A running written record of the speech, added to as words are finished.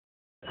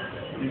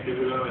vi kan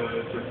høre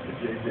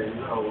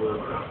James og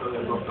første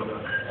album, som er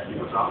i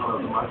på sammen, og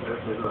som meget glad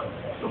med,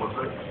 nummer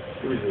 3,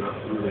 det vil jeg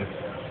høre ud af.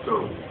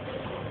 So.